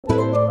All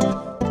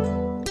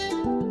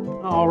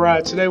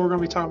right, today we're going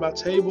to be talking about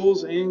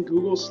tables and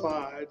Google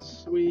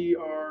Slides. We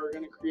are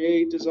going to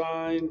create,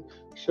 design,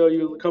 show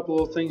you a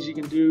couple of things you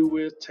can do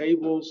with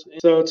tables.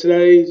 So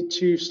today,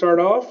 to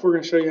start off, we're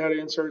going to show you how to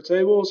insert a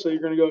table. So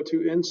you're going to go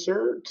to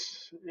Insert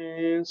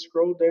and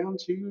scroll down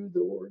to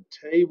the word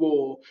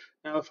Table.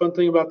 Now the fun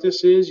thing about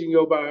this is you can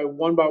go by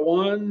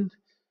 1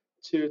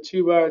 to a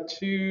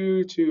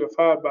 2 to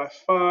a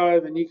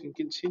 5 and you can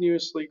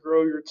continuously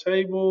grow your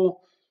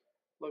table.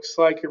 Looks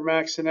like you're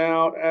maxing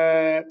out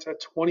at a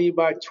 20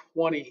 by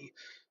 20.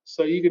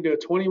 So you can do a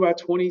 20 by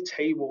 20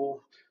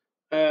 table.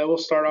 We'll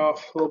start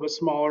off a little bit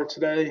smaller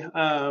today.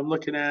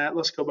 Looking at,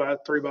 let's go by a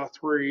 3 by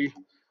 3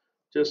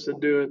 just to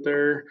do it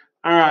there.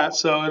 All right,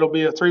 so it'll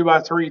be a 3 by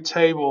 3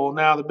 table.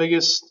 Now the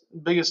biggest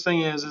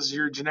thing is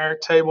your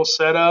generic table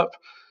setup.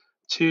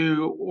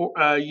 To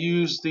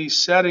use the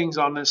settings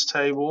on this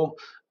table,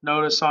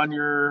 notice on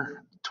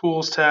your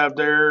tools tab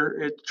there,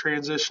 it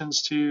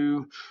transitions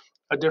to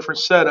a different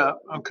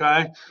setup.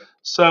 Okay,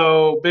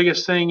 so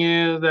biggest thing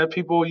is that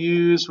people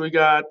use, we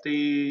got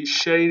the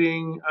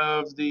shading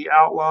of the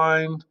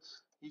outline.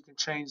 You can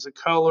change the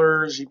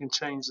colors, you can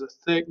change the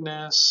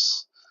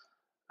thickness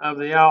of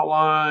the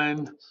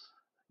outline,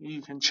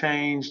 you can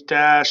change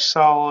dash,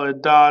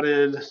 solid,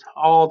 dotted,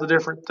 all the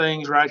different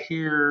things right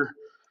here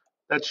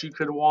that you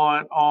could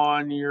want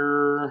on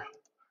your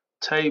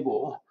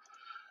table.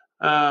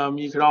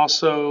 You can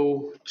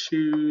also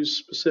choose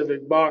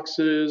specific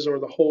boxes or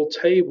the whole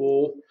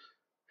table,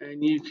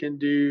 and you can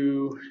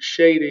do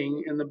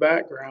shading in the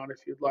background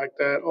if you'd like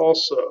that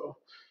also.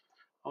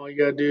 All you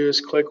gotta do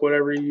is click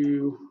whatever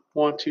you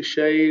want to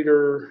shade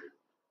or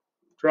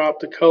drop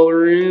the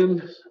color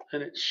in,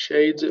 and it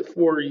shades it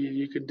for you.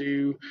 You could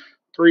do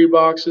 3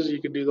 boxes, you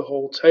could do the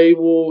whole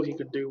table, you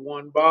could do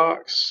 1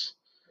 box,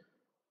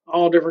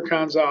 all different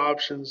kinds of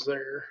options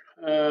there.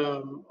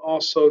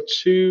 Also,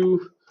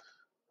 too,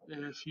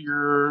 if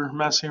you're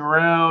messing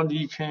around,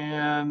 you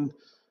can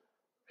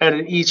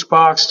edit each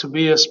box to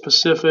be a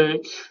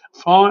specific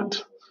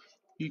font.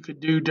 You could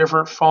do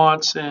different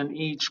fonts in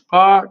each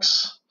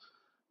box.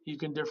 You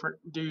can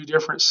do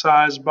different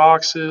size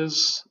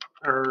boxes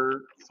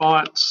or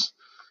fonts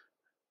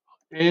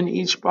in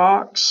each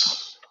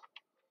box.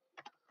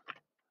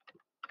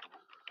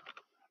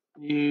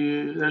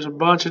 There's a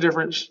bunch of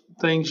different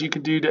things you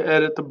can do to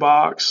edit the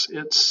box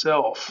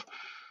itself.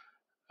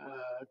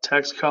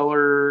 Text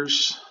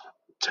colors,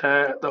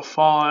 the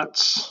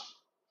fonts.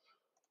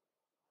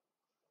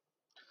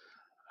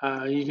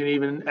 You can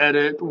even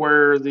edit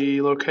where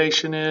the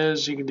location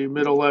is. You can do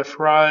middle, left,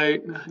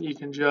 right. You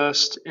can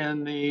just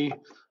in the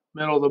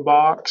middle of the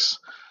box.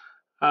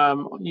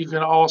 You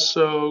can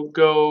also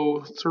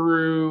go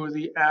through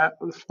the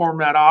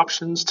Format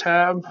Options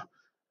tab,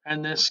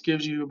 and this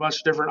gives you a bunch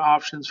of different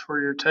options for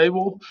your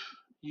table.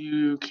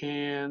 You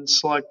can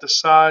select the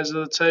size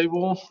of the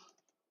table.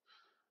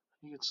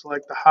 You can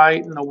select the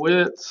height and the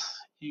width.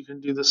 You can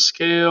do the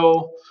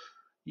scale.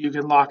 You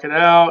can lock it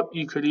out.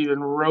 You could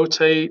even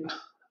rotate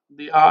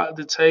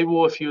the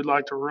table if you would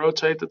like to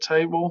rotate the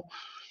table.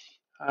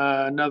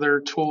 Another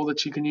tool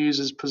that you can use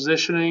is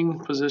positioning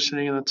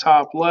in the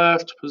top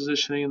left,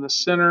 positioning in the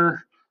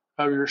center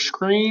of your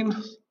screen.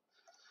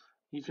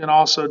 You can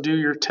also do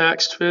your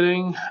text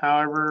fitting,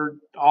 however,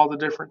 all the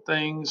different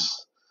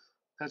things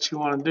that you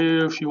want to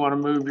do. If you want to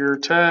move your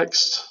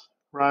text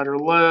right or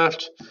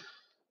left,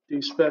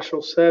 do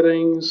special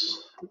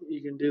settings.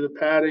 You can do the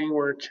padding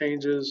where it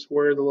changes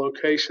where the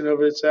location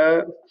of it's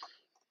at.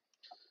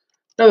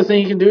 Another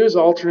thing you can do is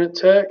alternate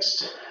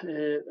text.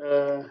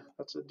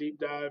 That's a deep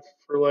dive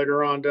for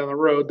later on down the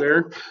road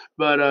there,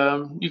 but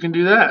you can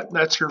do that.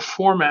 That's your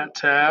Format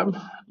tab.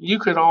 You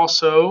could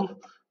also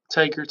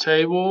take your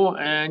table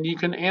and you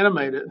can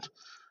animate it,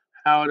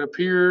 how it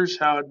appears,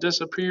 how it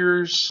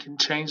disappears. You can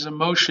change the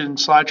motion,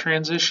 slide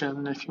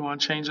transition if you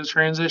want to change the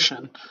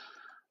transition.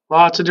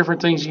 Lots of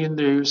different things you can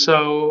do.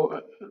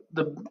 So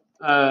the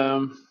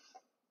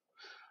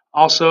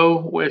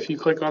also, if you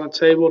click on a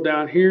table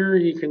down here,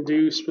 you can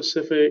do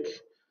specific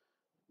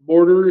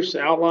borders,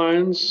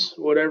 outlines,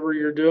 whatever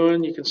you're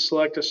doing. You can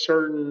select a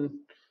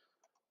certain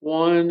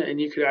one and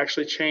you could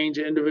actually change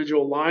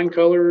individual line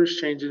colors,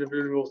 change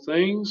individual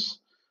things.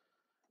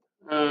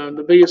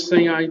 The biggest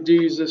thing I do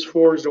use this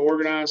for is to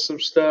organize some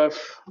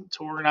stuff,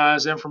 to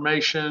organize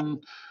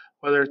information,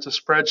 whether it's a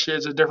spreadsheet,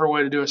 it's a different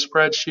way to do a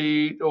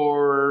spreadsheet,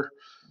 or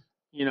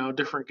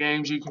different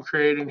games you can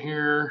create in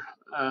here.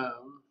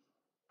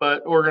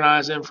 But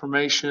organize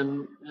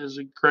information is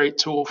a great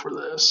tool for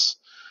this.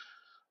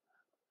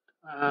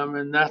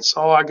 And that's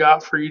all I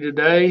got for you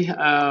today.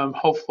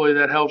 Hopefully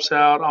that helps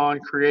out on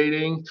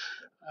creating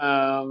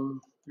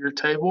your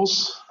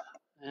tables.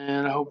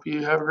 And I hope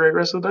you have a great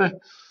rest of the day.